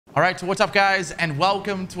All right, so what's up, guys, and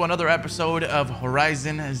welcome to another episode of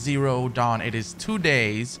Horizon Zero Dawn. It is 2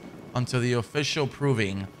 days until the official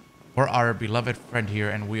proving for our beloved friend here,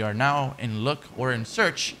 and we are now in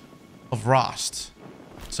search of Rost.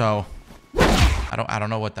 So I don't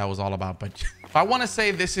know what that was all about, but I want to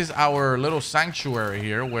say this is our little sanctuary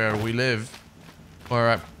here where we live,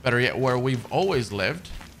 or better yet, where we've always lived.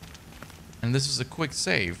 And this is a quick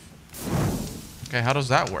save. Okay, how does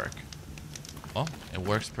that work? Well, it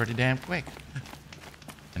works pretty damn quick.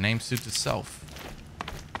 The name suits itself.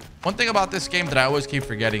 One thing about this game that I always keep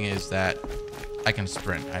forgetting is that I can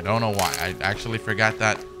sprint. I don't know why. I actually forgot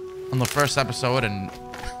that on the first episode, and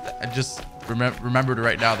I just remembered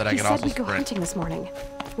right now that I can also sprint. He said we go hunting this morning.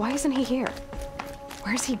 Why isn't he here?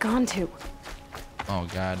 Where's he gone to? Oh,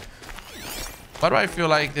 God. Why do I feel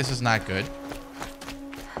like this is not good?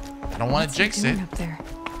 I don't want to jinx it. Up there?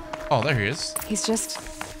 Oh, there he is. He's just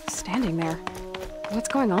standing there. What's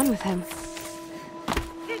going on with him?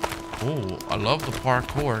 Oh, I love the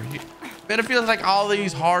parkour. But it feels like all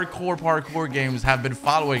these hardcore parkour games have been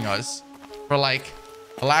following us for like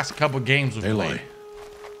the last couple games we've played. Aloy,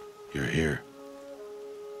 you're here.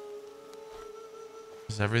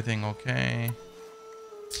 Is everything okay?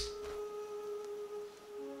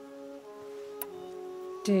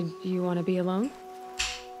 Did you want to be alone?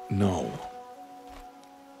 No.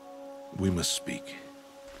 We must speak.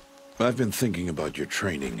 I've been thinking about your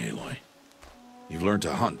training, Aloy. You've learned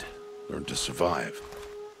to hunt, learned to survive.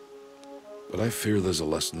 But I fear there's a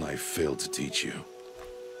lesson I failed to teach you.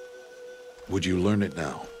 Would you learn it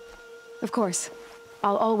now? Of course.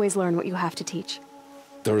 I'll always learn what you have to teach.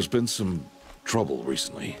 There has been some trouble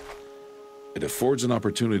recently. It affords an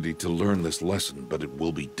opportunity to learn this lesson, but it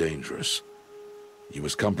will be dangerous. You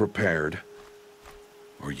must come prepared,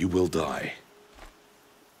 or you will die.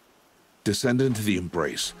 Descend into the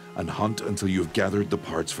Embrace and hunt until you have gathered the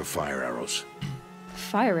parts for fire arrows.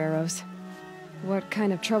 Fire arrows? What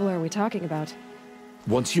kind of trouble are we talking about?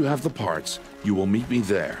 Once you have the parts, you will meet me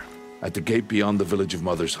there, at the gate beyond the village of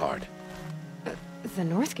Mother's Heart. The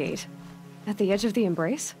North Gate? At the edge of the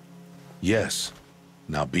Embrace? Yes.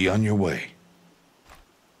 Now be on your way.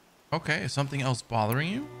 Okay, is something else bothering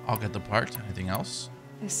you? I'll get the parts. Anything else?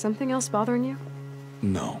 Is something else bothering you?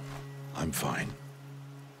 No, I'm fine.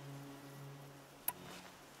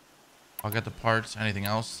 I'll get the parts. Anything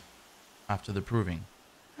else after the proving?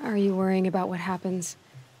 Are you worrying about what happens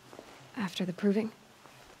after the proving?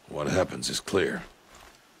 What happens is clear.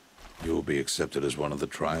 You will be accepted as one of the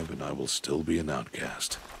tribe, and I will still be an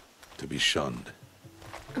outcast, to be shunned.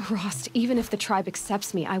 Rost, even if the tribe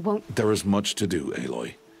accepts me, I won't... There is much to do,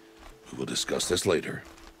 Aloy. We will discuss this later.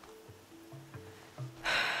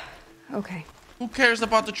 Okay. Who cares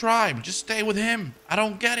about the tribe? Just stay with him. I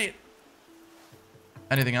don't get it.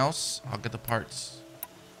 Anything else? I'll get the parts.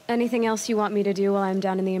 Anything else you want me to do while I'm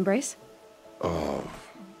down in the Embrace?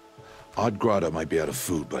 Odd might be out of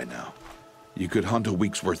food by now. You could hunt a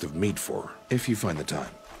week's worth of meat for her, if you find the time.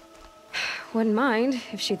 Wouldn't mind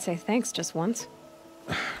if she'd say thanks just once.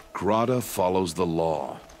 Grata follows the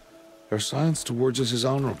law. Her silence towards us is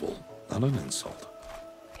honorable, not an insult.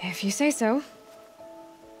 If you say so.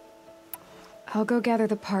 I'll go gather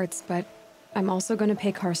the parts, but I'm also going to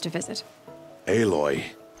pay Karst a visit. Aloy,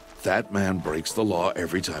 that man breaks the law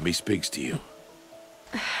every time he speaks to you.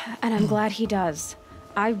 And I'm glad he does.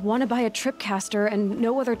 I want to buy a tripcaster, and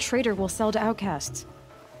no other trader will sell to outcasts.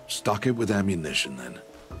 Stock it with ammunition, then.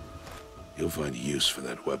 You'll find use for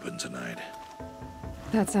that weapon tonight.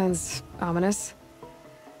 That sounds ominous.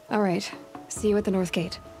 All right, see you at the North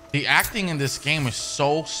Gate. The acting in this game is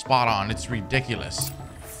so spot on. It's ridiculous.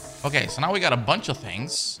 Okay, so now we got a bunch of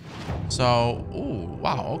things. So, ooh,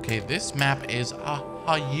 wow. Okay, this map is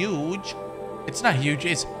huge. It's not huge.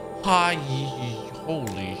 It's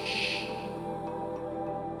holy sh.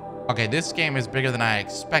 Okay, this game is bigger than I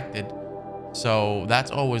expected. So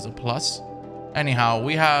that's always a plus. Anyhow,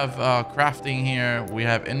 we have crafting here. We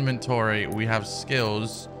have inventory. We have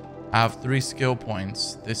skills. I have 3 skill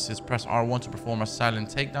points. This is press R1 to perform a silent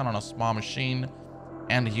takedown on a small machine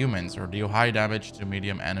and humans, or deal high damage to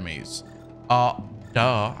medium enemies. I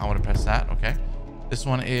want to press that. Okay. This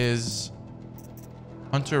one is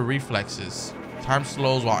Hunter Reflexes. Time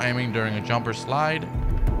slows while aiming during a jump or slide.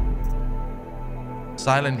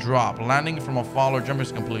 Silent drop. Landing from a fall or jump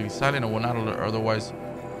is completely silent and will not alert otherwise.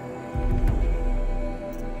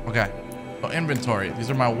 Okay. So inventory. These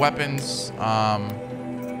are my weapons. I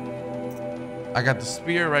got the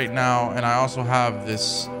spear right now, and I also have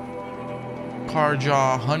this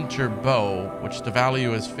Carjaw Hunter bow, which the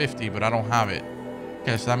value is 50, but I don't have it.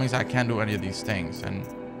 Okay, so that means I can't do any of these things, and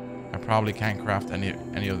I probably can't craft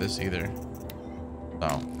any of this either.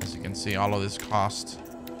 So as you can see, all of this cost.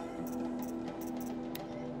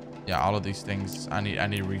 Yeah, all of these things. I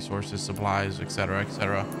need resources, supplies, etc.,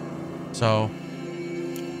 etc. So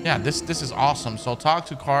yeah, this is awesome. So talk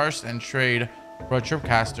to Karst and trade for a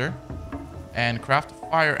tripcaster and craft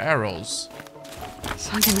fire arrows.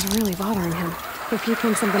 Something's really bothering him. If he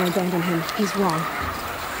thinks I'm gonna abandon him, he's wrong.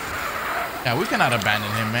 Yeah, we cannot abandon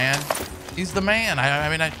him, man. He's the man. I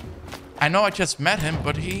mean, I know I just met him,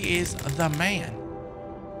 but he is the man.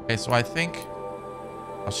 Okay, so I think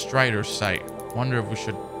a Strider site. Wonder if we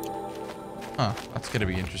should... Huh, that's gonna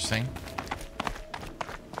be interesting.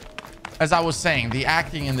 As I was saying, the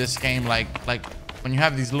acting in this game, like when you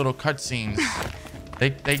have these little cutscenes,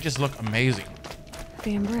 they just look amazing.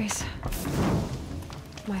 The embrace.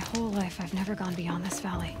 My whole life, I've never gone beyond this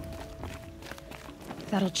valley.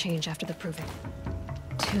 That'll change after the proving.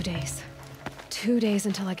 2 days. 2 days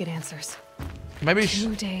until I get answers. Maybe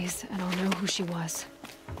 2 days, and I'll know who she was.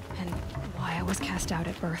 And why I was cast out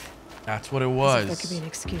at birth. That's what it As if was. there could be an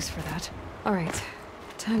excuse for that. All right.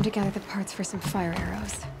 Time to gather the parts for some fire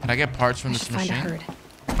arrows. Can I get parts from I this should machine? find a herd.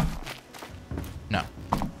 No.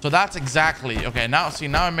 So that's exactly... Okay, now see,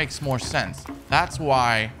 now it makes more sense. That's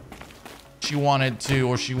why she wanted to,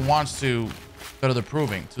 or she wants to go to the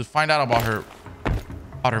proving, to find out about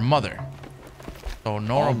her mother. So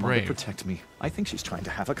Nora Brave. Protect me. I think she's trying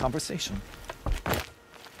to have a conversation.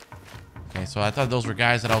 Okay, so I thought those were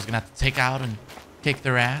guys that I was gonna have to take out and kick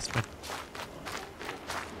their ass, but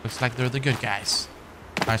looks like they're the good guys.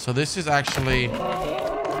 All right, so this is actually...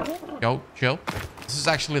 Yo, chill. This is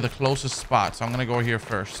actually the closest spot, so I'm gonna go here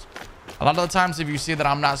first. A lot of the times, if you see that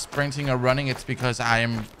I'm not sprinting or running, it's because I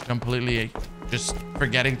am completely just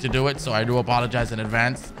forgetting to do it, so I do apologize in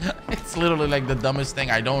advance. It's literally like the dumbest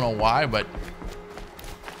thing. I don't know why, but...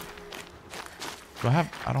 I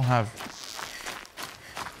don't have...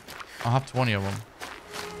 I'll have 20 of them.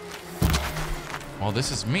 Well, this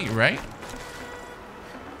is meat, right?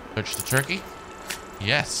 Search the turkey.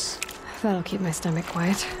 Yes. That'll keep my stomach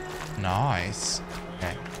quiet. Nice.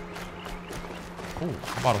 Okay. Ooh,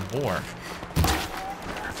 how about a boar?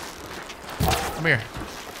 Come here.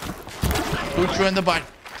 Boot you in the butt.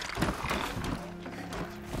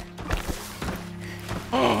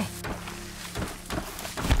 Oh.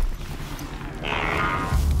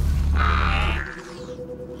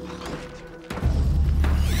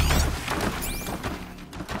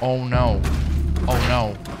 Oh no. Oh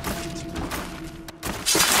no.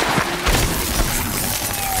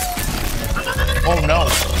 Oh no.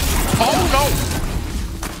 Oh no.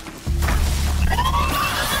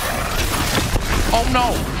 Oh no.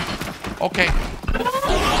 Okay.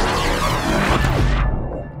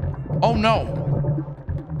 Oh no.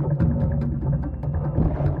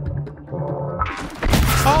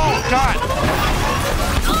 Oh God.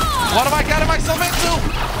 What have I gotten myself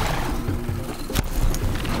into?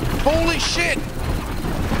 Holy shit.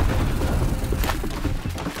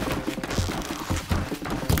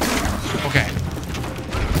 Okay.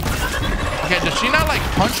 Okay, does she not like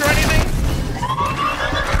punch or anything?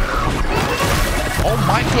 Oh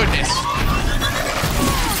my goodness.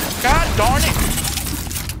 God darn it.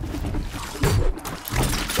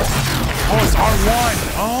 Oh, it's R1.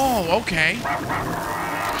 Oh, okay.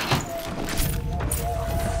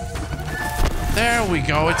 There we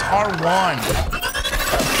go. It's R1.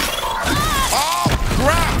 Oh,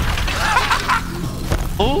 crap.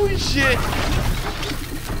 Holy shit.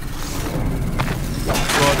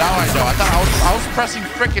 Well, now I know. I thought I was pressing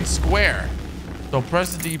frickin' square. So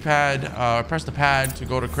press the D-pad, press the pad to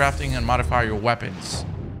go to crafting and modify your weapons.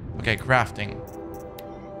 Okay, crafting.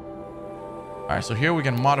 All right, so here we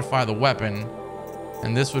can modify the weapon.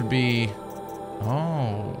 And this would be,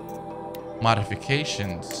 oh,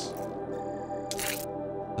 modifications.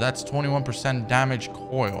 That's 21% damage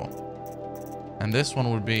coil. And this one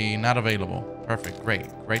would be not available. Perfect,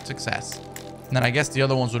 great success. And then I guess the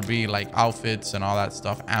other ones would be like outfits and all that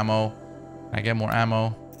stuff. Ammo. I get more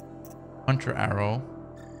ammo. Hunter arrow.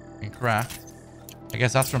 And craft. I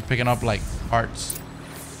guess that's from picking up like parts.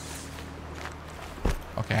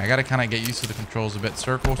 Okay, I gotta kind of get used to the controls a bit.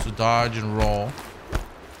 Circles to dodge and roll.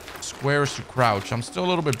 Squares to crouch. I'm still a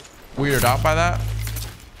little bit weirded out by that.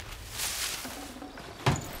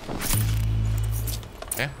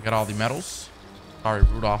 Okay, we got all the medals. Sorry,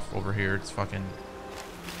 Rudolph over here. It's fucking...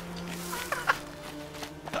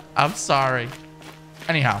 I'm sorry.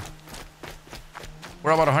 Anyhow,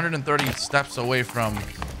 we're about 130 steps away from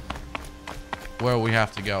where we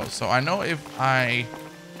have to go. So I know if I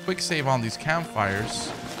quick save on these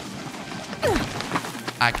campfires,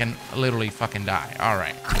 I can literally fucking die. All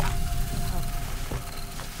right.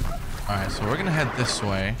 All right, so we're gonna head this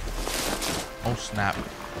way. Oh, snap.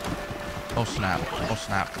 Oh, snap. Oh,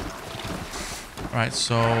 snap. All right,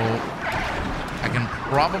 so I can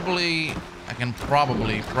probably...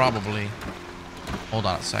 Hold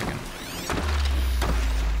on a second.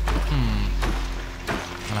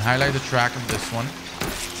 I'm gonna highlight the track of this one.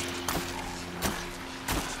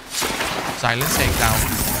 Silent takedown.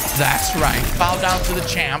 That's right. Bow down to the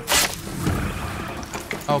champ.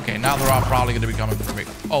 Okay, now they're all probably gonna be coming for me.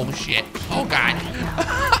 Oh shit. Oh god.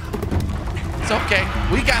 It's okay.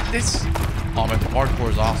 We got this. Oh man, the parkour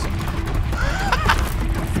is awesome.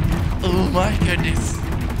 Oh my goodness.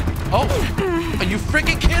 Oh, are you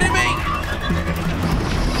freaking kidding me?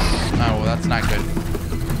 Oh, well, that's not good.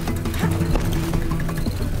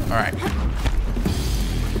 All right.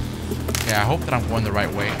 Yeah, I hope that I'm going the right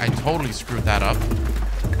way. I totally screwed that up.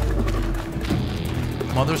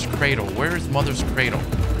 Mother's Cradle. Where is Mother's Cradle?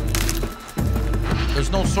 There's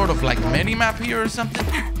no sort of like mini map here or something.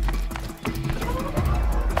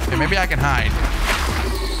 Okay, maybe I can hide.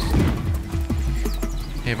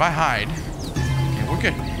 Okay, if I hide, okay, we're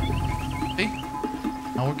good. See?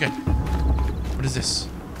 No, we're good. What is this?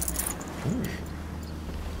 Ooh.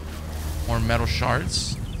 More metal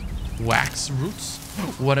shards, wax roots,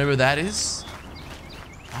 whatever that is.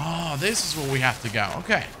 Oh, this is where we have to go.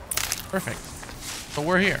 Okay, perfect. So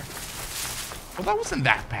we're here. Well, that wasn't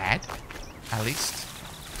that bad, at least.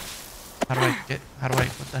 How do I,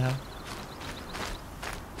 what the hell?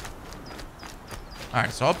 All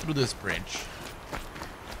right, so up through this bridge.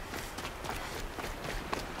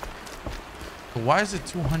 So why is it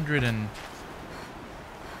 200 and...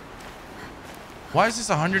 Why is this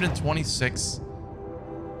 126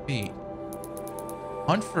 feet?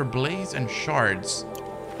 Hunt for blades and shards.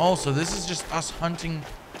 Oh, so this is just us hunting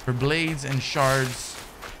for blades and shards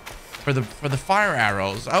for the fire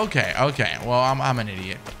arrows. Okay, okay. Well, I'm an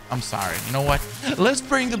idiot. I'm sorry. You know what? Let's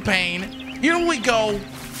bring the pain. Here we go.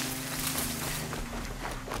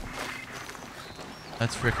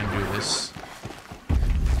 Let's freaking do this.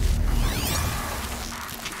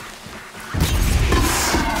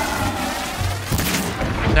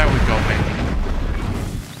 There we go, baby.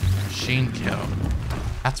 Machine kill.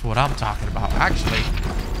 That's what I'm talking about. Actually,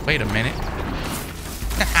 wait a minute.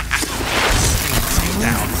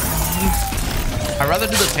 Takedown. I'd rather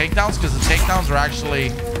do the takedowns because the takedowns are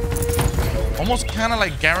actually almost kind of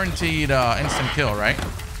like guaranteed instant kill, right?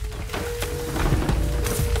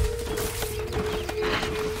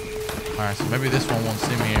 All right, so maybe this one won't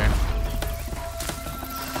see me here.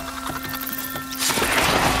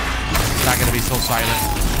 It's not gonna be so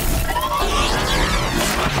silent.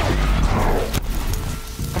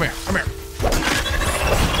 Come here, come here.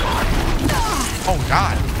 Oh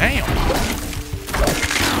god, damn.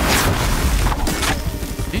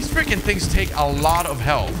 These freaking things take a lot of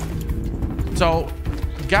health. So,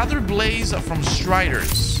 gather blaze from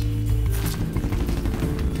striders.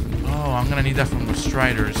 Oh, I'm gonna need that from the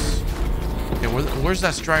striders. Okay, where's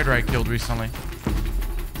that strider I killed recently?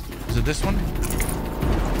 Is it this one?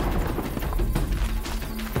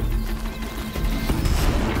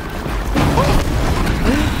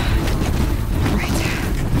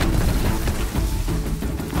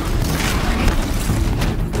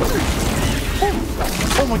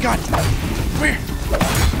 Oh my god! Come here!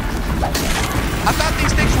 I thought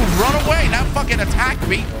these things would run away, not fucking attack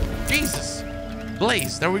me. Jesus.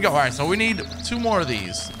 Blaze. There we go. All right, so we need 2 more of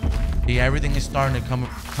these. Yeah, everything is starting to come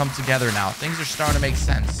together now. Things are starting to make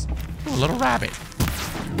sense. Ooh, a little rabbit.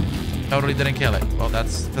 Totally didn't kill it. Well,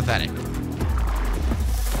 that's pathetic.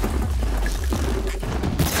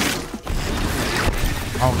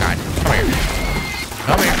 Oh god. Come here.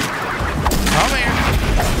 Come here. Come here.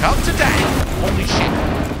 Come today. Holy shit.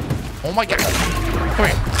 Oh my god. Come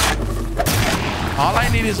here. All I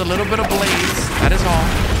need is a little bit of blaze. That is all.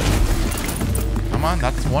 Come on.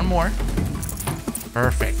 That's 1 more.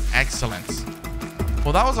 Perfect. Excellent.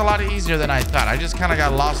 Well, that was a lot easier than I thought. I just kind of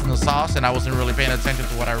got lost in the sauce and I wasn't really paying attention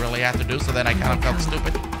to what I really had to do. So then I kind of felt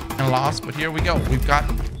stupid and lost. But here we go. We've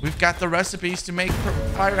got the recipes to make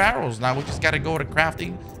fire arrows. Now we just got to go to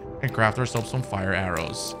crafting and craft ourselves some fire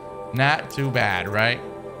arrows. Not too bad, right?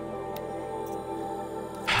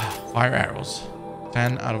 Fire arrows.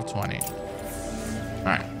 10 out of 20. All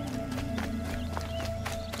right.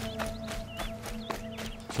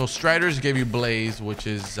 So striders give you blaze, which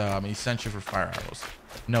is essential for fire arrows.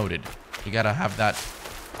 Noted. You gotta have that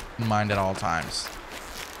in mind at all times.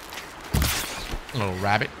 A little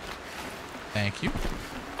rabbit. Thank you.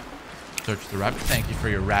 Search the rabbit. Thank you for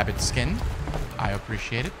your rabbit skin. I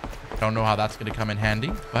appreciate it. Don't know how that's gonna come in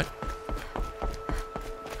handy, but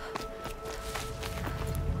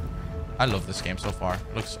I love this game so far.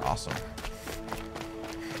 It looks awesome.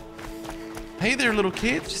 Hey there, little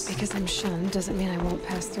kids. Just because I'm shunned doesn't mean I won't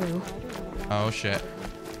pass through. Oh, shit.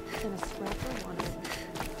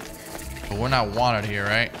 But we're not wanted here,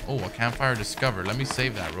 right? Oh, a campfire discovered. Let me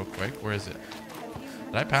save that real quick. Where is it?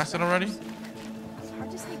 Did I pass it already? It's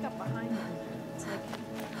hard to sneak up behind them. It's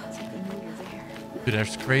like they know you're there. Dude,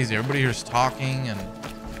 that's crazy. Everybody here's talking and...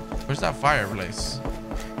 Where's that fireplace?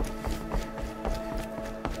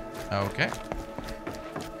 Okay.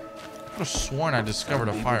 I could have sworn I discovered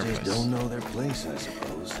a fireplace. Just don't know their place, I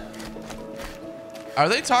suppose. Are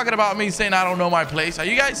they talking about me saying I don't know my place? Are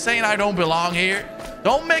you guys saying I don't belong here?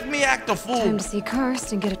 Don't make me act a fool. Time to see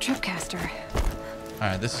Karst and get a tripcaster. All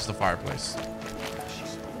right, this is the fireplace.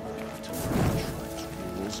 She's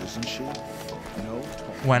rules, isn't she? No.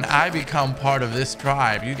 When I become part of this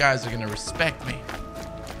tribe, you guys are gonna respect me.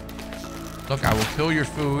 Look, I will kill your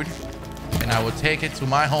food and I will take it to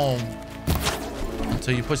my home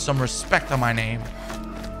until you put some respect on my name.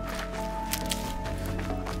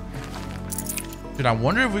 Dude, I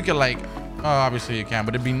wonder if we could like, oh, obviously you can,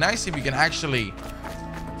 but it'd be nice if you can actually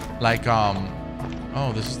like,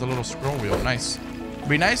 oh, this is the little scroll wheel. Nice. It'd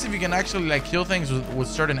be nice if you can actually like kill things with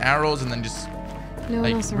certain arrows and then just No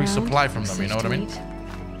like one else around. resupply from them. You Safe know what I to mean? eat.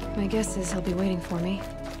 My guess is he'll be waiting for me.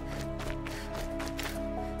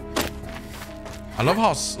 I love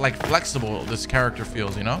how like flexible this character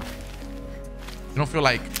feels, you know? You don't feel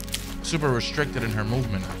like super restricted in her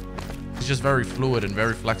movement. It's just very fluid and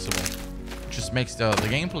very flexible. It just makes the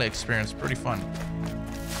gameplay experience pretty fun.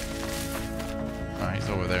 All right, he's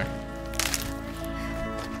over there.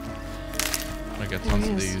 I'm gonna get tons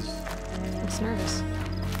of these. Looks nervous.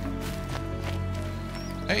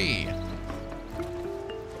 Hey.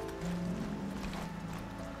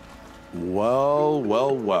 Well,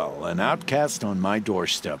 well, well. An outcast on my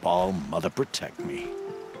doorstep. All mother protect me.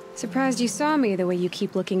 Surprised you saw me the way you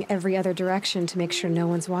keep looking every other direction to make sure no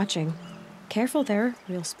one's watching. Careful there, or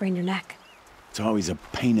you'll sprain your neck. It's always a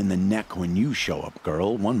pain in the neck when you show up,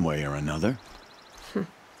 girl, one way or another.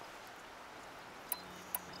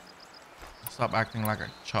 Stop acting like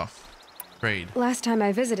a chuff. Trade. Last time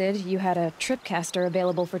I visited, you had a tripcaster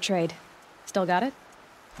available for trade. Still got it?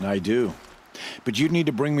 I do. But you'd need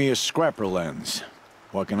to bring me a scrapper lens.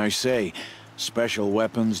 What can I say? Special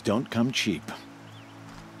weapons don't come cheap.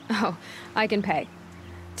 Oh, I can pay.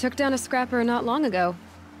 Took down a scrapper not long ago.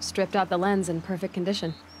 Stripped out the lens in perfect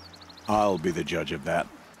condition. I'll be the judge of that.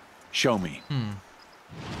 Show me.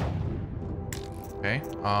 Okay.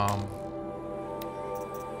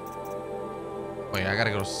 Wait, I gotta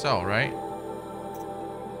go sell, right?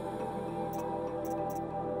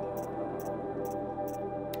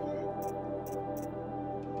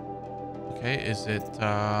 Okay, is it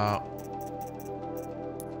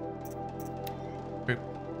trip?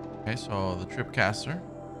 Okay, so the tripcaster.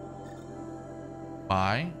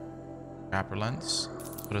 Buy scrapper lens.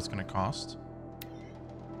 That's what it's gonna cost.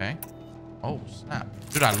 Okay. Oh snap,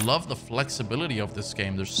 dude! I love the flexibility of this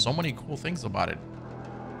game. There's so many cool things about it.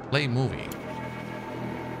 Play movie.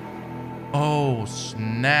 Oh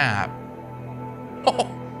snap! Oh,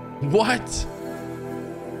 what?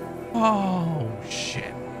 Oh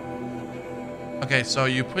shit. Okay, so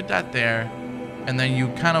you put that there, and then you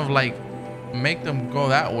kind of like make them go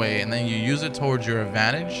that way, and then you use it towards your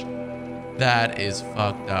advantage. That is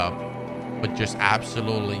fucked up, but just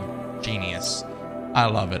absolutely genius. I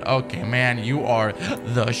love it. Okay, man, you are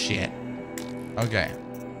the shit. Okay.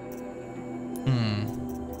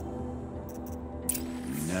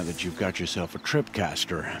 Now that you've got yourself a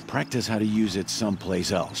tripcaster, practice how to use it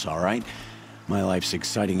someplace else, all right? My life's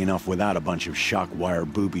exciting enough without a bunch of shock wire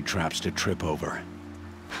booby traps to trip over.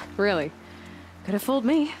 Really? Could have fooled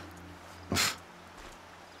me.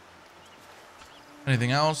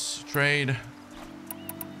 Anything else? Trade?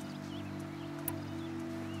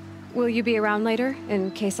 Will you be around later,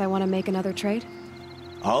 in case I want to make another trade?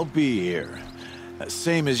 I'll be here.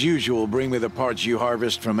 Same as usual, bring me the parts you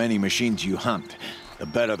harvest from any machines you hunt. The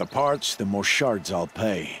better the parts, the more shards I'll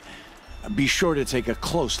pay. Be sure to take a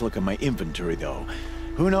close look at my inventory, though.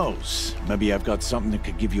 Who knows? Maybe I've got something that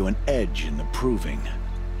could give you an edge in the proving.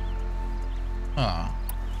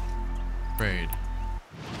 Trade.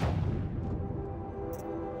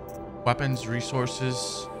 Weapons,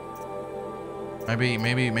 resources. Maybe, in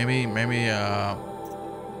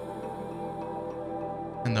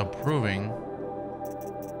the proving.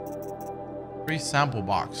 Free sample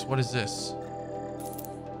box. What is this?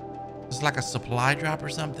 Is this like a supply drop or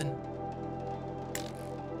something?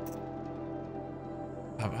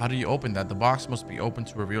 How do you open that? The box must be open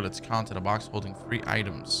to reveal its content. A box holding 3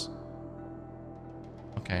 items.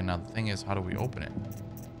 Okay, now the thing is, how do we open it?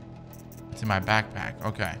 It's in my backpack.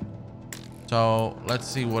 Okay. So let's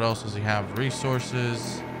see what else does he have.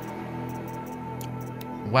 Resources,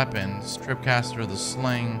 weapons, tripcaster, the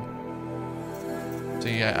sling.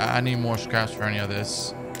 See, I need more scraps for any of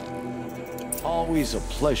this. Always a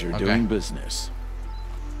pleasure doing business.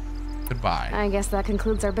 Goodbye. I guess that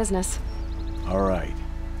concludes our business. All right.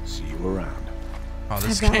 See you around. Oh,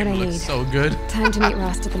 this I've got game what I looks need. so good. Time to meet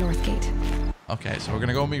Rost at the North Gate. Okay, so we're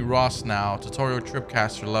gonna go meet Ross now. Tutorial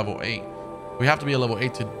tripcaster level 8. We have to be a level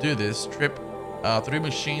 8 to do this. Trip 3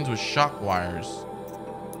 machines with shock wires.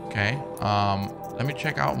 Okay. Let me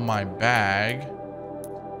check out my bag.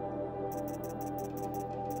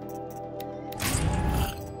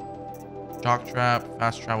 Shock trap,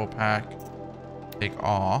 fast travel pack. Take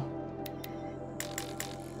all.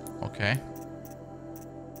 Okay.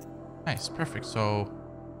 Nice, perfect. So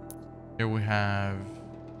here we have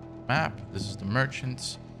map. This is the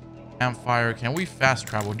merchants. Campfire. Can we fast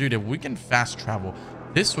travel? Dude, if we can fast travel,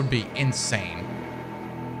 this would be insane.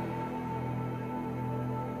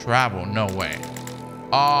 Travel, no way.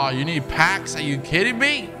 Oh, you need packs? Are you kidding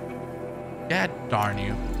me? Yeah, darn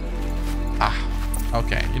you. Ah,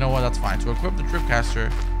 okay. You know what? That's fine. To equip the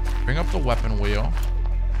tripcaster, bring up the weapon wheel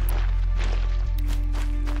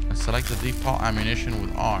and select the default ammunition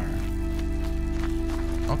with R.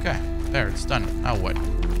 Okay, there, it's done. Now what?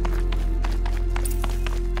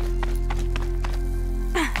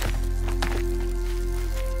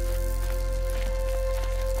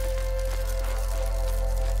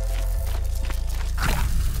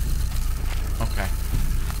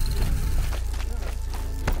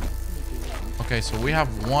 Okay, so we have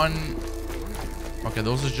one. Okay,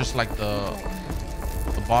 those are just like the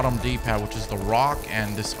bottom D-pad, which is the rock,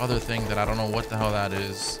 and this other thing that I don't know what the hell that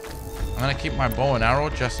is. I'm gonna keep my bow and arrow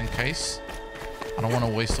just in case. I don't want to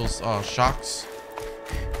waste those shocks,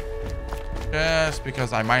 just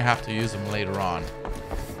because I might have to use them later on.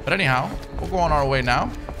 But anyhow, we'll go on our way now.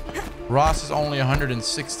 Ross is only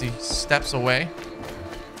 160 steps away,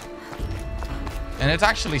 and it's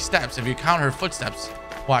actually steps if you count her footsteps.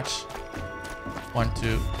 Watch. 1,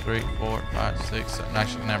 2, 3, 4, 5, 6, 7.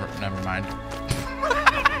 Actually, never mind.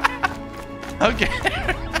 Okay.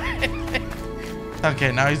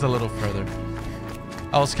 Okay, now he's a little further.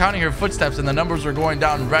 I was counting her footsteps and the numbers were going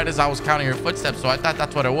down red as I was counting her footsteps, so I thought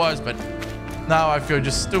that's what it was, but now I feel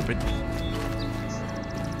just stupid.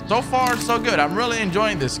 So far, so good. I'm really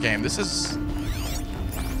enjoying this game. This is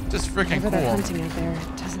just freaking Whatever they're cool. hunting out there,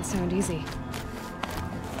 it doesn't sound easy.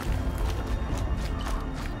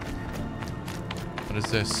 What is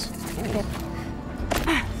this? Ooh.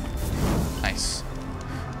 Nice.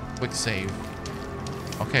 Quick save.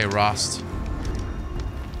 Okay, Rost.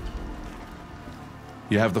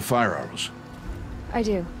 You have the fire arrows. I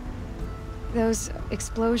do. Those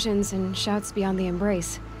explosions and shouts beyond the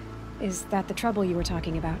embrace. Is that the trouble you were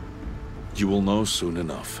talking about? You will know soon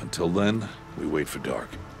enough. Until then, we wait for dark.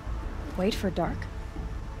 Wait for dark.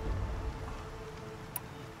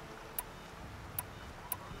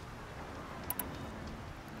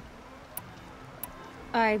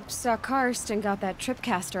 I saw Karst and got that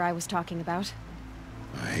tripcaster I was talking about.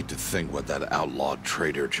 I hate to think what that outlawed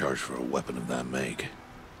trader charged for a weapon of that make.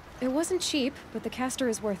 It wasn't cheap, but the caster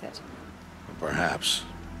is worth it. Perhaps.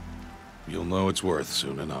 You'll know it's worth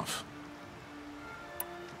soon enough.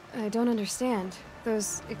 I don't understand.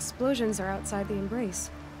 Those explosions are outside the embrace.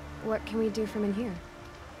 What can we do from in here?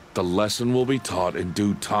 The lesson will be taught in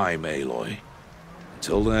due time, Aloy.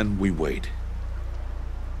 Until then, we wait.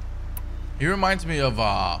 He reminds me of,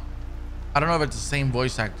 I don't know if it's the same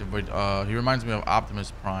voice actor, but he reminds me of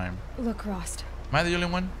Optimus Prime. Look, Rost. Am I the only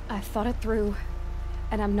one? I've thought it through,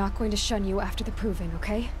 and I'm not going to shun you after the proving,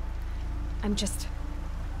 okay?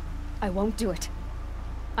 I won't do it.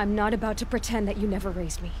 I'm not about to pretend that you never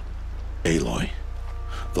raised me. Aloy,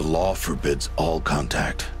 the law forbids all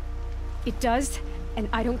contact. It does, and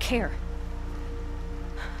I don't care.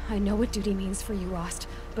 I know what duty means for you, Rost,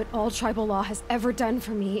 but all tribal law has ever done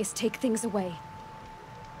for me is take things away.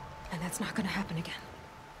 And that's not gonna happen again.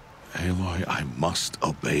 Aloy, I must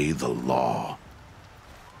obey the law.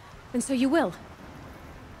 And so you will.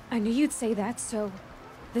 I knew you'd say that, so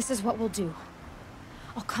this is what we'll do.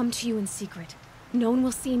 I'll come to you in secret. No one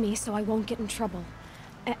will see me, so I won't get in trouble.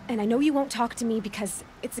 And I know you won't talk to me because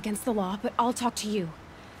it's against the law, but I'll talk to you.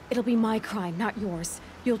 It'll be my crime, not yours.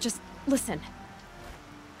 You'll just listen.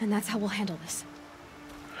 And that's how we'll handle this.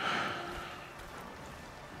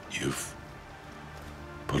 You've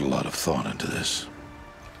put a lot of thought into this.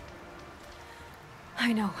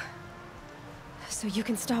 I know. So you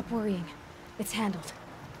can stop worrying. It's handled.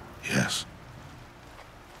 Yes.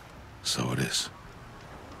 So it is.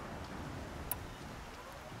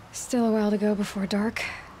 Still a while to go before dark.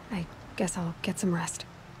 I Guess I'll get some rest.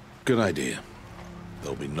 Good idea.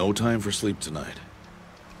 There'll be no time for sleep tonight.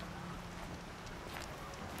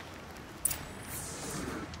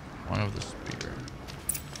 One of the spear.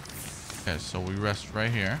 Okay, so we rest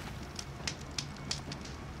right here.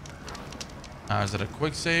 Is it a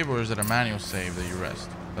quick save or is it a manual save that you rest?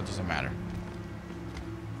 That doesn't matter.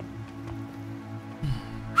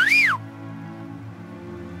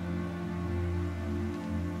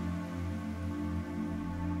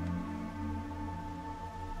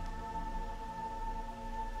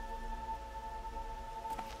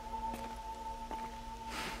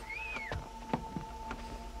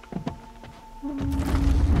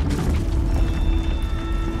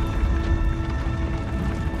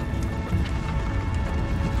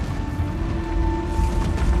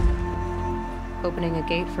 Opening a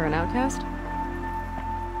gate for an outcast?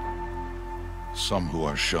 Some who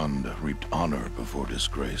are shunned reaped honor before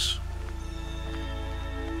disgrace.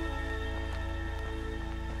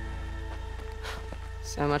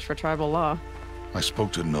 So much for tribal law. I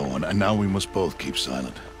spoke to no one, and now we must both keep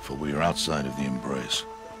silent, for we are outside of the embrace.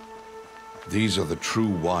 These are the true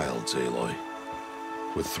wilds, Aloy,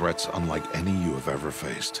 with threats unlike any you have ever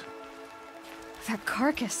faced. That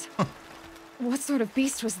carcass. What sort of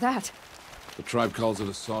beast was that? The tribe calls it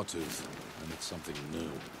a sawtooth, and it's something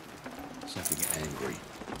new. Something angry.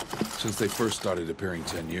 Since they first started appearing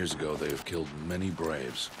 10 years ago, they have killed many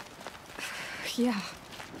braves. Yeah.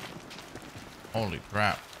 Holy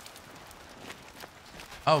crap.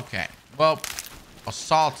 Okay. Well, a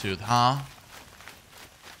sawtooth, huh?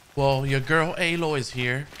 Well, your girl Aloy is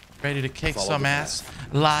here, ready to kick Follow some the ass,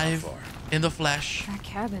 path. live, Not far. in the flesh. That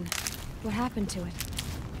cabin. What happened to it?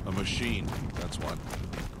 A machine, that's what.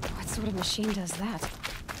 What sort of machine does that?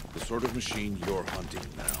 The sort of machine you're hunting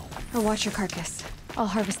now. I'll watch your carcass. I'll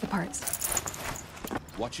harvest the parts.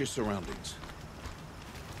 Watch your surroundings.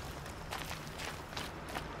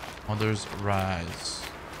 Mother's Rise.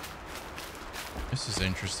 This is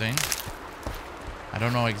interesting. I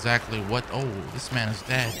don't know exactly what... Oh, this man is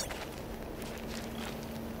dead.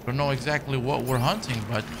 Don't know exactly what we're hunting,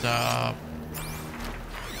 but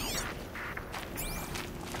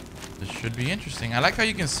this should be interesting. I like how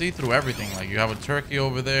you can see through everything. Like you have a turkey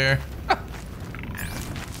over there.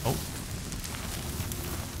 Oh.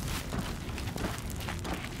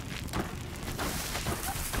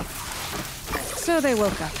 So they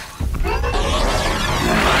woke up.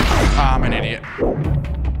 I'm an idiot.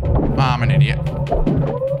 I'm an idiot.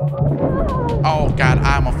 Oh god,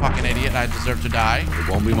 I'm a fucking idiot. I deserve to die. It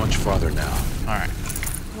won't be much farther now. Alright.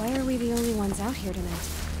 Why are we the only ones out here tonight?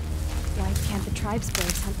 Why can't the tribe's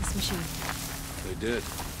braves hunt this machine? They did.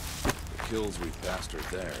 The kills we passed are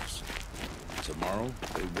theirs. Tomorrow,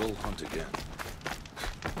 they will hunt again.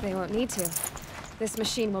 They won't need to. This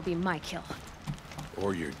machine will be my kill.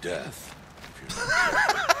 Or your death.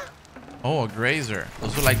 Oh, a grazer.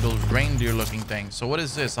 Those are like those reindeer looking things. So what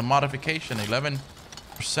is this? A modification.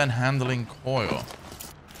 11% handling coil.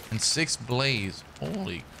 And 6 blaze.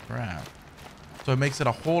 Holy crap. So it makes it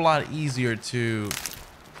a whole lot easier to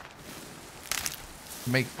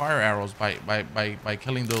make fire arrows by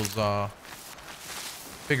killing those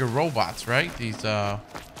bigger robots, right? These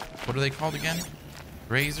what are they called again?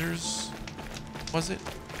 Grazers? Was it?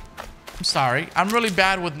 I'm sorry. I'm really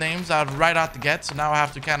bad with names right out the get, so now I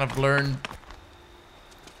have to kind of learn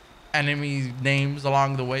enemy names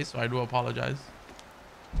along the way, so I do apologize.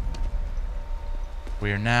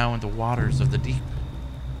 We are now in the waters of the deep.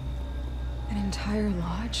 An entire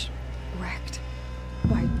lodge wrecked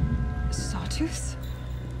by sawtooths?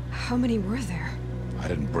 How many were there? I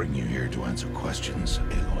didn't bring you here to answer questions,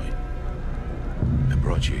 Aloy. I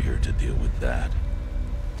brought you here to deal with that.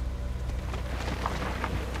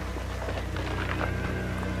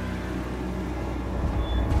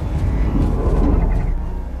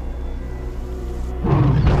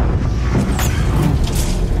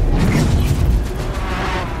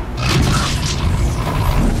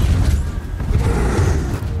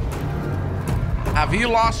 Have you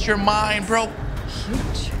lost your mind, bro?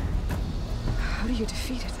 Huge. How do you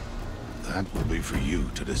defeat it? That will be for you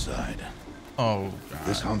to decide. Oh, God.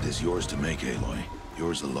 This hunt is yours to make, Aloy.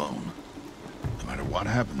 Yours alone. No matter what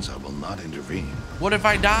happens, I will not intervene. What if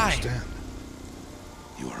I die? Understand?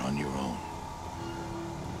 You are on your own.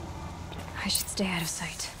 I should stay out of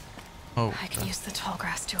sight. Oh, I can use the tall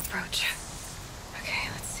grass to approach. Okay,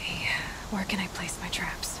 let's see. Where can I place my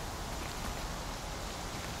traps?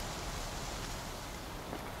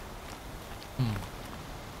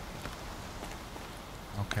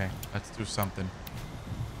 okay. Let's do something.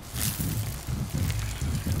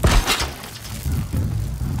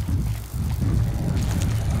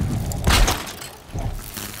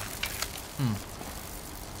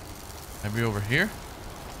 Maybe over here?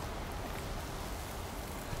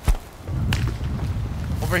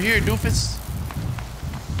 Over here, doofus.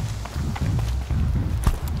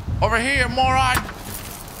 Over here, moron.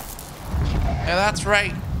 Yeah, that's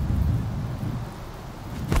right.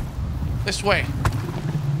 This way.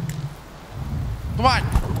 Come on.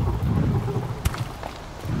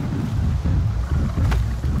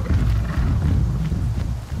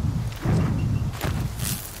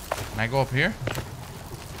 Can I go up here?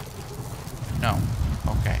 No.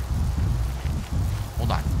 Okay.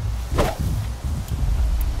 Hold on.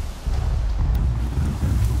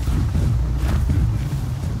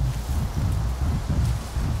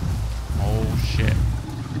 Oh, shit.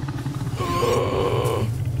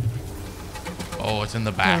 Oh, it's in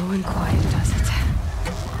the back. Slow and quiet does it.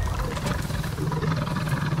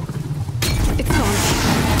 It's gone.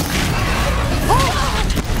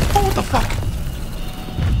 Oh, what the fuck?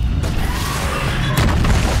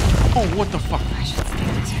 Oh, what the fuck? I should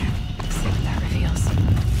scan it. See what that reveals.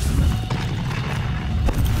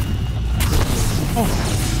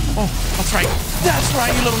 Oh, that's right. That's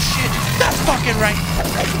right, you little shit. That's fucking right.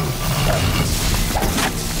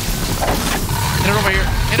 Hit it over here.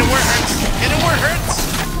 Hit it where it hurts. Hit it where it hurts.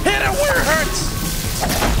 Hit it where it hurts.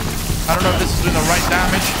 I don't know if this is doing the right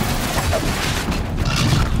damage.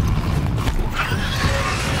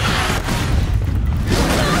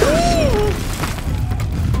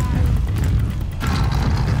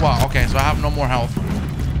 Wow, okay, so I have no more health.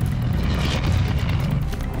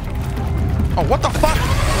 Oh, what the fuck?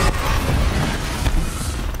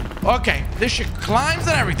 Okay, this shit climbs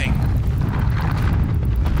and everything.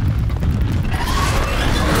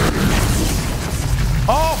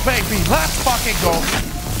 Oh, baby, let's fucking go.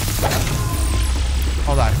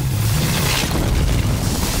 Hold on.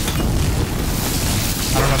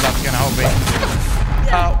 I don't know if that's gonna help me.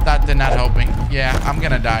 Oh, that did not help me. Yeah, I'm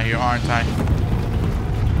gonna die here, aren't I?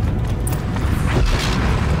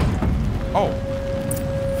 Oh.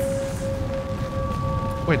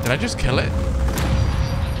 Wait, did I just kill it?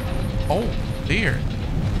 Oh, dear.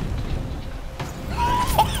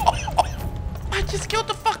 I just killed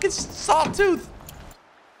the fucking sawtooth.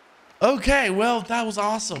 Okay, well, that was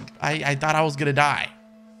awesome. I thought I was gonna die.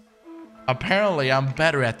 Apparently, I'm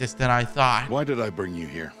better at this than I thought. Why did I bring you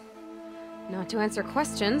here? Not to answer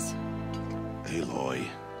questions. Aloy.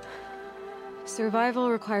 Survival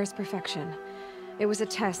requires perfection. It was a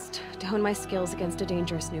test to hone my skills against a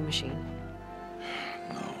dangerous new machine.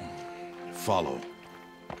 No. Follow.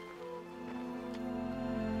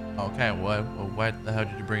 Okay, what the hell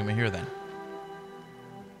did you bring me here then?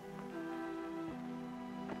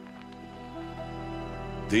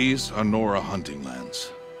 These are Nora hunting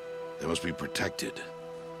lands. They must be protected.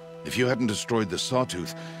 If you hadn't destroyed the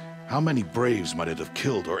Sawtooth, how many Braves might it have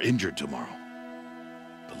killed or injured tomorrow?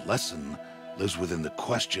 The lesson lives within the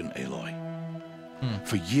question, Aloy.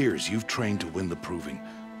 For years, you've trained to win the Proving,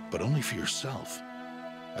 but only for yourself.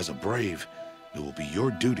 As a Brave, it will be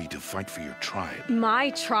your duty to fight for your tribe.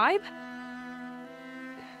 My tribe?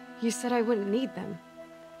 You said I wouldn't need them.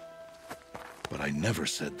 But I never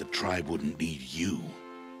said the tribe wouldn't need you.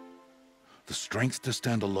 The strength to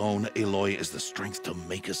stand alone, Aloy, is the strength to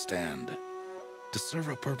make a stand. To serve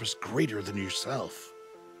a purpose greater than yourself.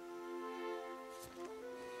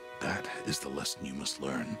 That is the lesson you must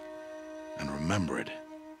learn. And remember it.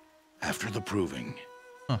 After the Proving.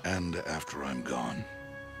 And after I'm gone.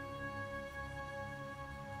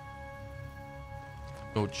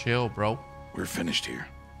 Go chill, bro. We're finished here.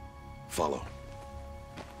 Follow.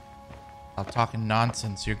 Stop talking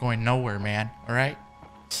nonsense. You're going nowhere, man. All right?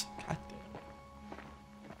 God damn.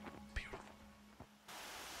 Beautiful.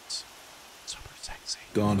 Super sexy.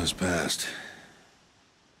 Dawn has passed.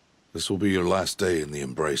 This will be your last day in the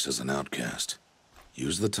Embrace as an outcast.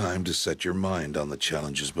 Use the time to set your mind on the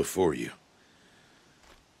challenges before you.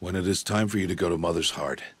 When it is time for you to go to Mother's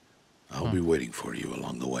Heart, I'll be waiting for you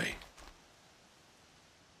along the way.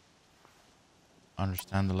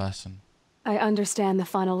 Understand the lesson. I understand the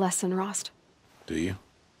final lesson, Rost. Do you?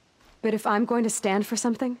 But if I'm going to stand for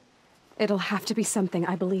something, it'll have to be something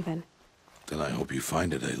I believe in. Then I hope you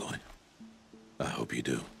find it, Aloy. I hope you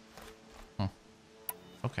do.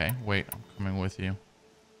 Okay, wait. I'm coming with you.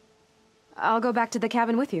 I'll go back to the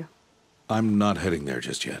cabin with you. I'm not heading there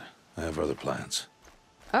just yet. I have other plans.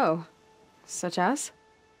 Oh, such as?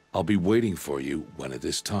 I'll be waiting for you when it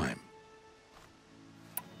is time.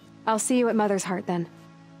 I'll see you at Mother's Heart then.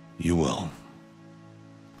 You will.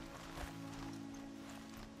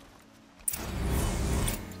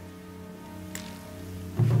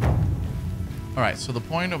 All right, so the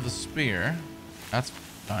point of the spear, that's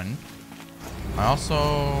done. I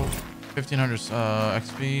also 1500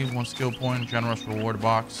 XP, 1 skill point, generous reward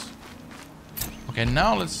box. Okay,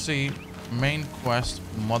 now let's see. Main quest,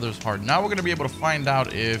 Mother's Heart. Now we're going to be able to find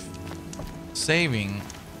out if saving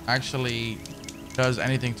actually does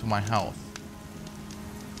anything to my health.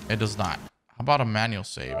 It does not. How about a manual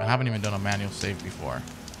save? I haven't even done a manual save before.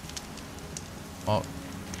 Oh,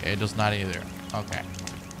 okay, it does not either. Okay.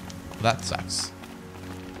 That sucks.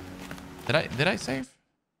 Did I save?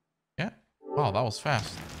 Yeah. Wow, that was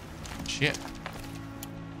fast. Shit.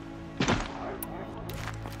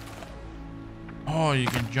 Oh, you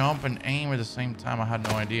can jump and aim at the same time. I had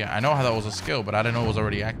no idea. I know how that was a skill, but I didn't know it was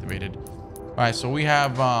already activated. All right, so we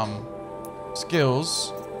have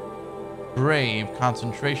skills. Brave,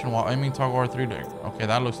 concentration while aiming, toggle R3. Okay,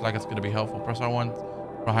 that looks like it's going to be helpful. Press R1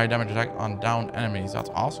 for a high damage attack on downed enemies. That's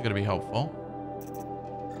also going to be helpful.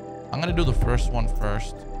 I'm going to do the first one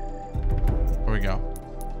first. Here we go.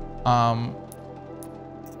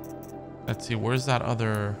 Let's see, where's that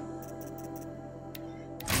other?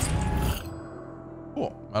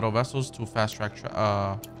 Cool. Metal vessels, 2 fast track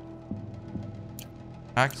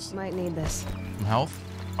tracks. Might need this. Some health.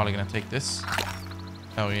 Probably gonna take this.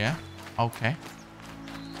 Hell yeah. Okay.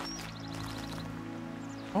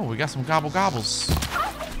 Oh, we got some gobbles.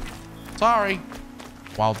 Sorry.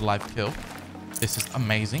 Wildlife kill. This is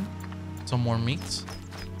amazing. Some more meats.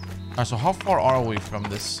 All right, so how far are we from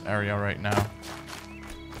this area right now?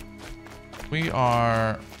 We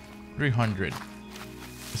are 300.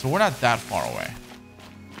 So we're not that far away.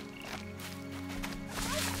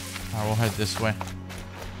 All right, we'll head this way.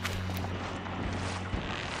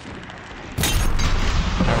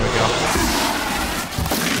 There we go.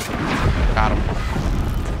 Got him.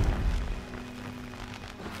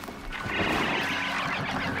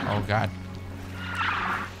 Oh, God.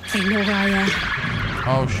 They know where I am.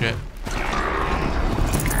 Oh, shit.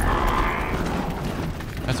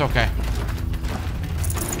 It's okay.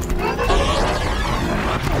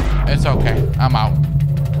 It's okay. I'm out.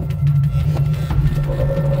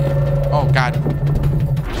 Oh, God.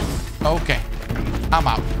 Okay. I'm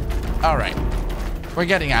out. All right. We're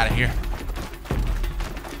getting out of here.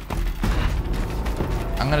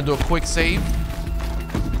 I'm going to do a quick save.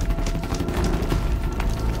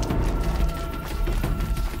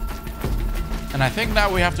 And I think now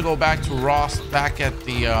we have to go back to Ross, back at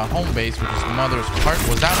the home base, which is Mother's Heart.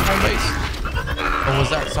 Was that home base? Or was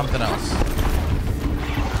that something else?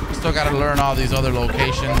 Still got to learn all these other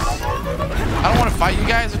locations. I don't want to fight you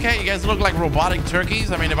guys, okay? You guys look like robotic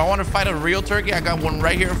turkeys. I mean, if I want to fight a real turkey, I got one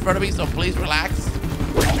right here in front of me, so please relax.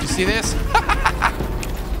 You see this?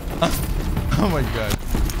 Oh my God.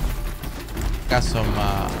 Got some,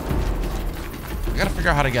 I gotta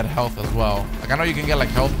figure out how to get health as well. Like, I know you can get like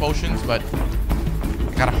health potions, but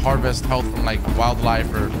I gotta harvest health from like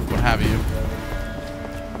wildlife or what have you.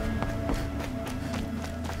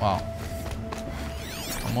 Wow.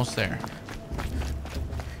 Almost there.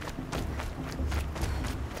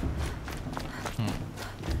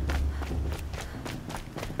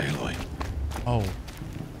 Aloy. Oh.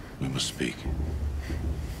 We must speak.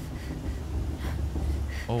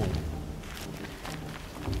 Oh.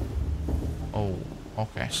 Oh.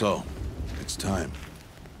 Okay. So, it's time.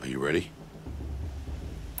 Are you ready?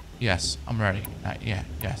 Yes, I'm ready. Yeah,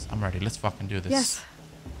 yes, I'm ready. Let's fucking do this. Yes,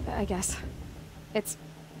 I guess. It's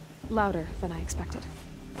louder than I expected.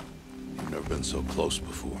 You've never been so close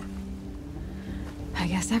before. I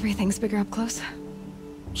guess everything's bigger up close.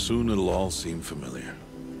 Soon it'll all seem familiar.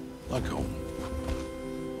 Like home.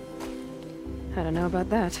 I don't know about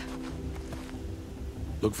that.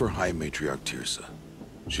 Look for High Matriarch Tirsa.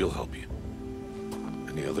 She'll help you.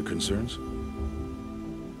 Any other concerns?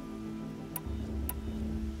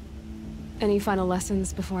 Any final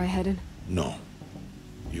lessons before I head in? No.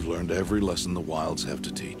 You've learned every lesson the Wilds have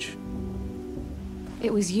to teach.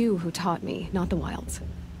 It was you who taught me, not the Wilds.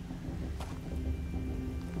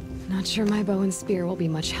 Not sure my bow and spear will be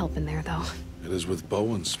much help in there, though. It is with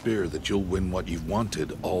bow and spear that you'll win what you've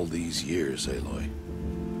wanted all these years, Aloy.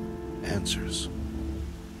 Answers.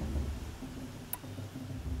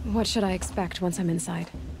 What should I expect once I'm inside?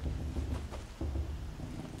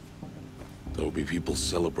 There will be people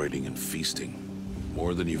celebrating and feasting.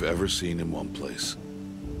 More than you've ever seen in one place.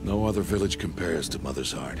 No other village compares to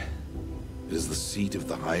Mother's Heart. It is the seat of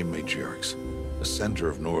the High Matriarchs, the center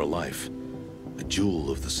of Nora life, a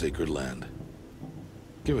jewel of the sacred land.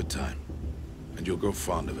 Give it time, and you'll grow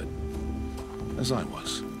fond of it. As I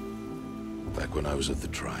was, back when I was at the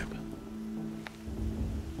tribe.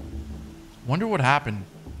 Wonder what happened.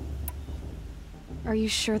 Are you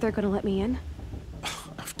sure they're gonna let me in?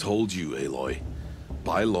 I've told you, Aloy.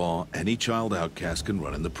 By law, any child outcast can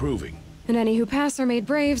run in the proving. And any who pass are made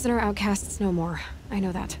braves and are outcasts no more. I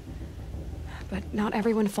know that. But not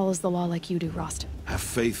everyone follows the law like you do, Rost. Have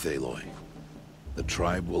faith, Aloy. The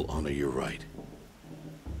tribe will honor your right.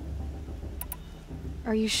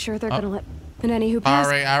 Are you sure they're gonna let... And any who pass...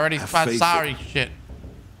 Alright, I already Have spot faith sorry shit.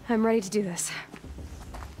 I'm ready to do this.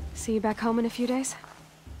 See you back home in a few days?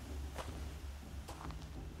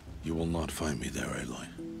 You will not find me there, Aloy.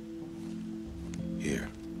 Here,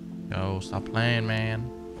 Yo, stop playing, man.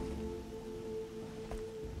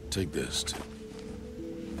 take this too.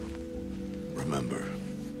 Remember.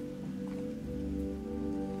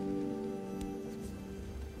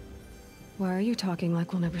 Why are you talking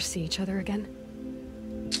like we'll never see each other again?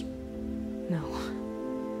 No.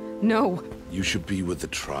 No! You should be with the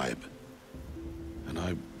tribe. And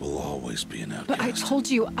I will always be an outcast. But I told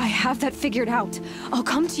you, I have that figured out. I'll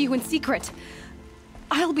come to you in secret.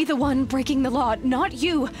 I'll be the one breaking the law, not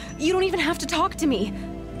you. You don't even have to talk to me.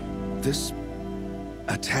 This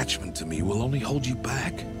attachment to me will only hold you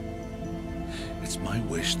back. It's my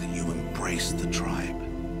wish that you embrace the tribe.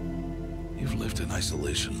 You've lived in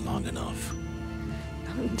isolation long enough.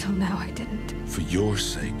 Until now, I didn't. For your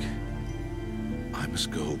sake, I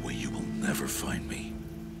must go where you will never find me.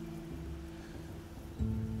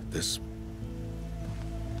 This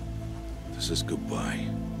is goodbye.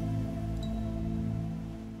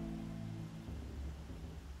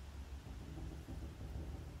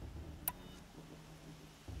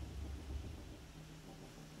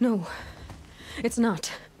 No, it's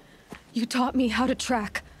not. You taught me how to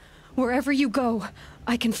track. Wherever you go,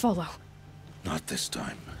 I can follow. Not this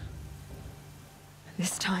time.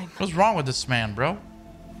 This time, What's wrong with this man, bro?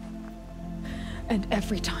 and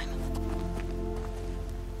every time.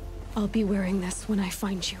 I'll be wearing this when I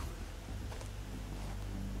find you.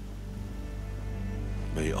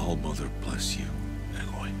 May All Mother bless you,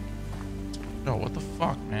 Aloy. Yo, what the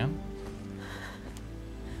fuck, man?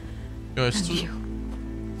 Yo, it's And too... you.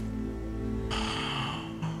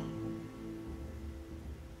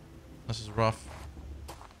 This is rough.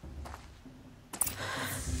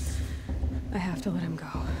 I have to let him go.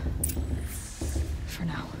 For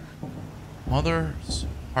now. Mother's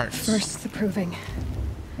hearts. First, the proving.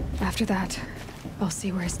 After that, I'll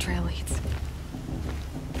see where his trail leads.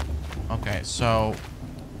 Okay, so...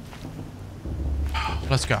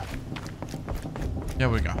 Let's go. Here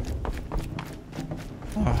we go.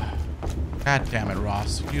 Oh, God damn it,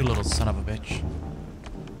 Ross. You little son of a bitch.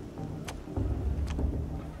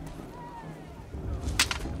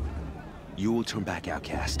 You will turn back,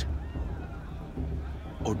 outcast.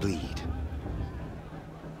 Or bleed.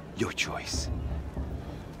 Your choice.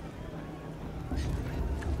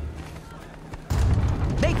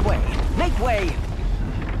 Make way! Make way!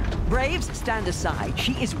 Braves, stand aside.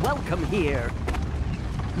 She is welcome here.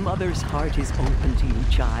 Mother's heart is open to you,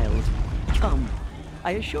 child. Come.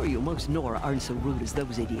 I assure you, most Nora aren't so rude as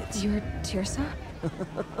those idiots. You're Tirsa?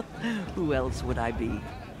 Who else would I be?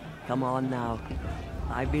 Come on now.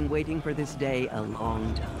 I've been waiting for this day a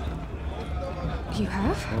long time. You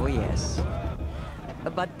have? Oh, yes.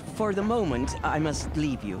 But for the moment, I must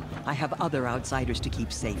leave you. I have other outsiders to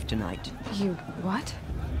keep safe tonight. You what?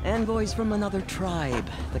 Envoys from another tribe,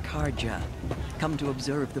 the Karja. Come to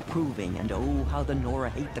observe the proving, and oh, how the Nora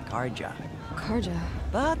hate the Karja. Karja.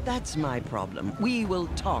 But that's my problem. We will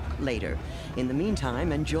talk later. In the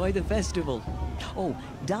meantime, enjoy the festival. Oh,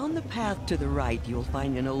 down the path to the right, you'll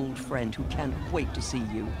find an old friend who can't wait to see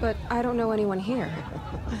you. But I don't know anyone here.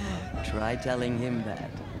 Try telling him that.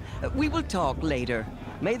 We will talk later.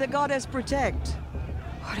 May the goddess protect.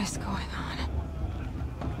 What is going on?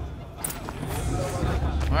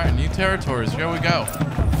 All right, new territories. Here we go.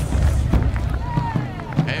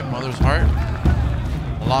 Okay, Mother's Heart.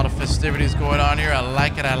 A lot of festivities going on here. I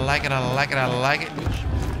like it. I like it. I like it. I like it.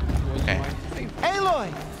 Okay.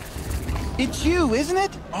 Aloy! It's you, isn't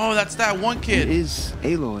it? Oh, that's that one It kid is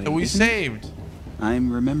Aloy. that we isn't it? saved.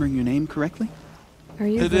 I'm remembering your name correctly? Are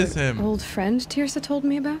you It the is him. old friend Tirsa told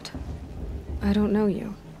me about? I don't know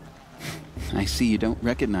you. I see you don't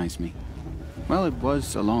recognize me. Well, it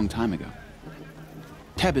was a long time ago.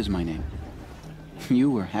 Teb is my name.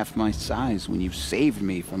 You were half my size when you saved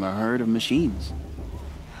me from a herd of machines.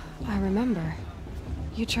 I remember.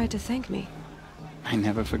 You tried to thank me. I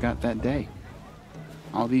never forgot that day.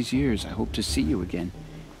 All these years, I hope to see you again,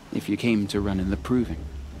 if you came to run in the proving.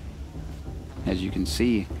 As you can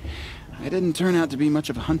see, I didn't turn out to be much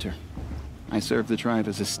of a hunter. I served the tribe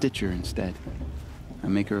as a stitcher instead, a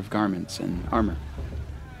maker of garments and armor.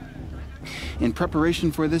 In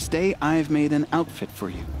preparation for this day, I've made an outfit for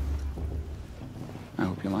you. I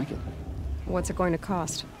hope you like it. What's it going to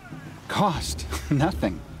cost? Cost?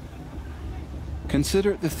 Nothing.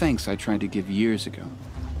 Consider it the thanks I tried to give years ago.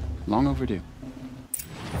 Long overdue.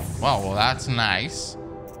 Wow, well, that's nice.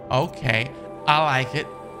 Okay, I like it.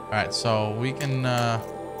 All right, so we can...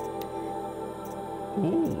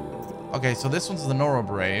 Ooh. Okay, so this one's the Nora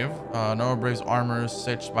Brave. Nora Brave's armor is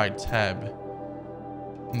stitched by Teb.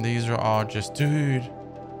 And these are all just... Dude.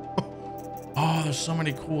 Oh, there's so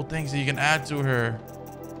many cool things that you can add to her.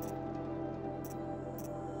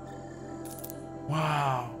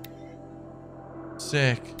 Wow.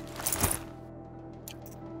 Sick.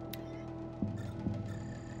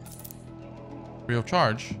 Free of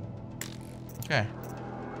charge. Okay.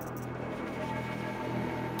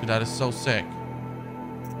 Dude, that is so sick.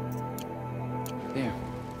 There.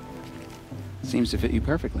 Seems to fit you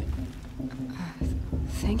perfectly.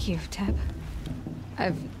 Thank you, Teb.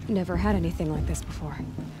 I've never had anything like this before.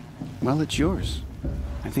 Well, it's yours.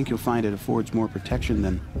 I think you'll find it affords more protection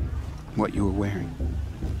than what you were wearing.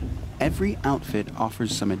 Every outfit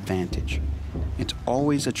offers some advantage. It's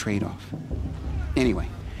always a trade-off. Anyway,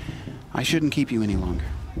 I shouldn't keep you any longer.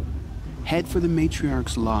 Head for the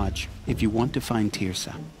Matriarch's Lodge if you want to find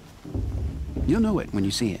Tirsa. You'll know it when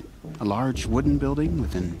you see it. A large wooden building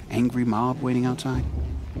with an angry mob waiting outside.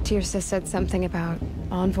 Tirsa said something about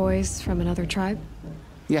envoys from another tribe?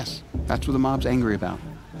 Yes, that's what the mob's angry about.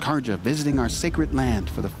 Karja visiting our sacred land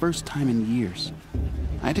for the first time in years.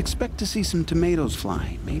 I'd expect to see some tomatoes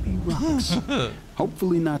fly, maybe rocks.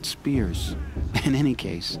 Hopefully not spears. In any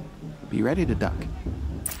case, be ready to duck.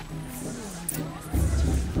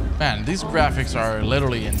 Man, these graphics are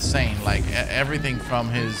literally insane. Like everything from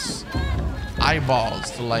his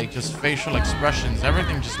eyeballs to like just facial expressions,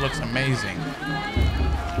 everything just looks amazing.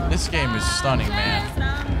 This game is stunning, man.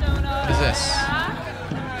 What is this?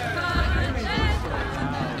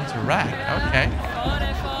 Interact,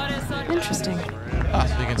 okay. Interesting. Ah,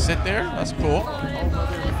 so you can sit there? That's cool.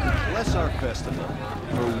 Bless our festival,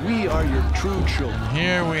 for we are your true children.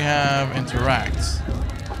 Here we have interact.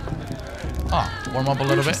 Ah, warm up a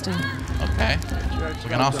little bit. Okay. We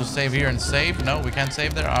can also save here and save. No, we can't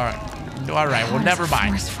save there. All right. All right. Well, never mind.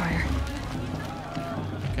 Forest fire.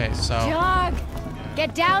 Okay, so. Jog!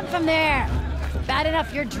 Get down from there! Bad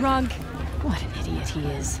enough you're drunk. What an idiot he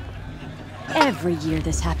is. Every year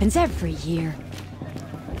this happens, every year.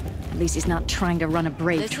 At least he's not trying to run a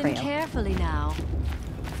brave trail. Listen carefully now,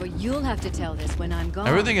 for you'll have to tell this when I'm gone.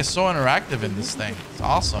 Everything is so interactive in this thing. It's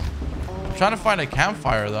awesome. I'm trying to find a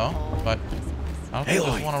campfire though, but I don't think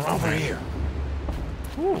there's one around over here.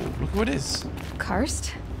 Ooh, look who it is.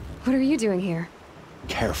 Karst? What are you doing here?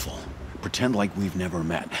 Careful. Pretend like we've never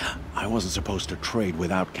met. I wasn't supposed to trade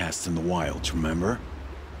with outcasts in the wilds, remember?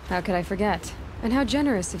 How could I forget? And how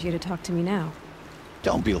generous of you to talk to me now.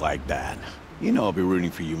 Don't be like that. You know I'll be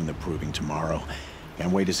rooting for you in the proving tomorrow.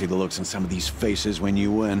 Can't wait to see the looks on some of these faces when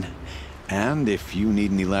you win. And if you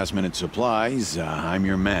need any last-minute supplies, I'm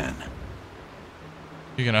your man.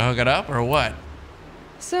 You gonna hook it up or what?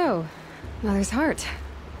 So, Mother's Heart.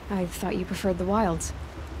 I thought you preferred the wilds.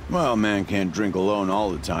 Well, man can't drink alone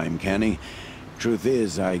all the time, can he? Truth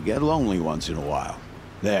is, I get lonely once in a while.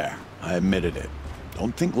 There, I admitted it.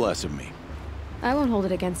 Don't think less of me. I won't hold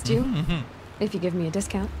it against you, if you give me a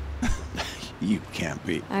discount. You can't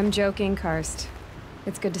be. I'm joking, Karst.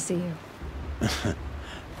 It's good to see you.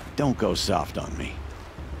 Don't go soft on me.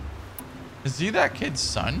 Is he that kid's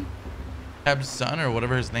son? Heb's son or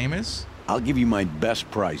whatever his name is? I'll give you my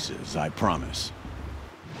best prices, I promise.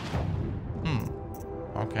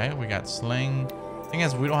 Okay, we got sling. Thing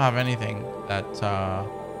is, we don't have anything that, I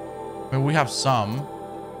mean, we have some.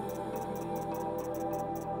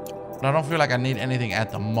 But I don't feel like I need anything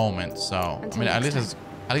at the moment, so I mean, at least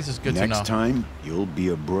it's good to know. Next time, you'll be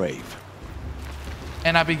a brave.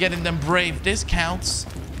 And I'll be getting them brave discounts.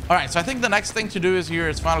 All right, so I think the next thing to do is here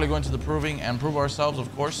is finally go into the proving and prove ourselves,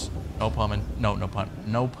 of course. No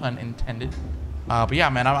pun intended. But yeah,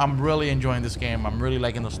 man, I'm really enjoying this game. I'm really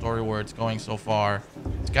liking the story where it's going so far.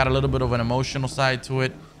 It's got a little bit of an emotional side to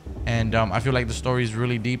it. And I feel like the story is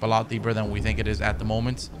really deep, a lot deeper than we think it is at the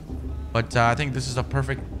moment. But I think this is a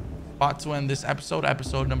perfect spot to end this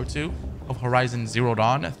episode number 2 of Horizon Zero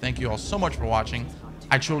Dawn. Thank you all so much for watching.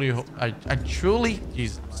 I truly,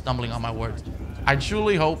 geez, stumbling on my words. I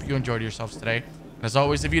truly hope you enjoyed yourselves today. And as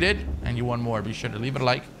always, if you did and you want more, be sure to leave it a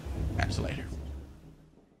like. Catch you later.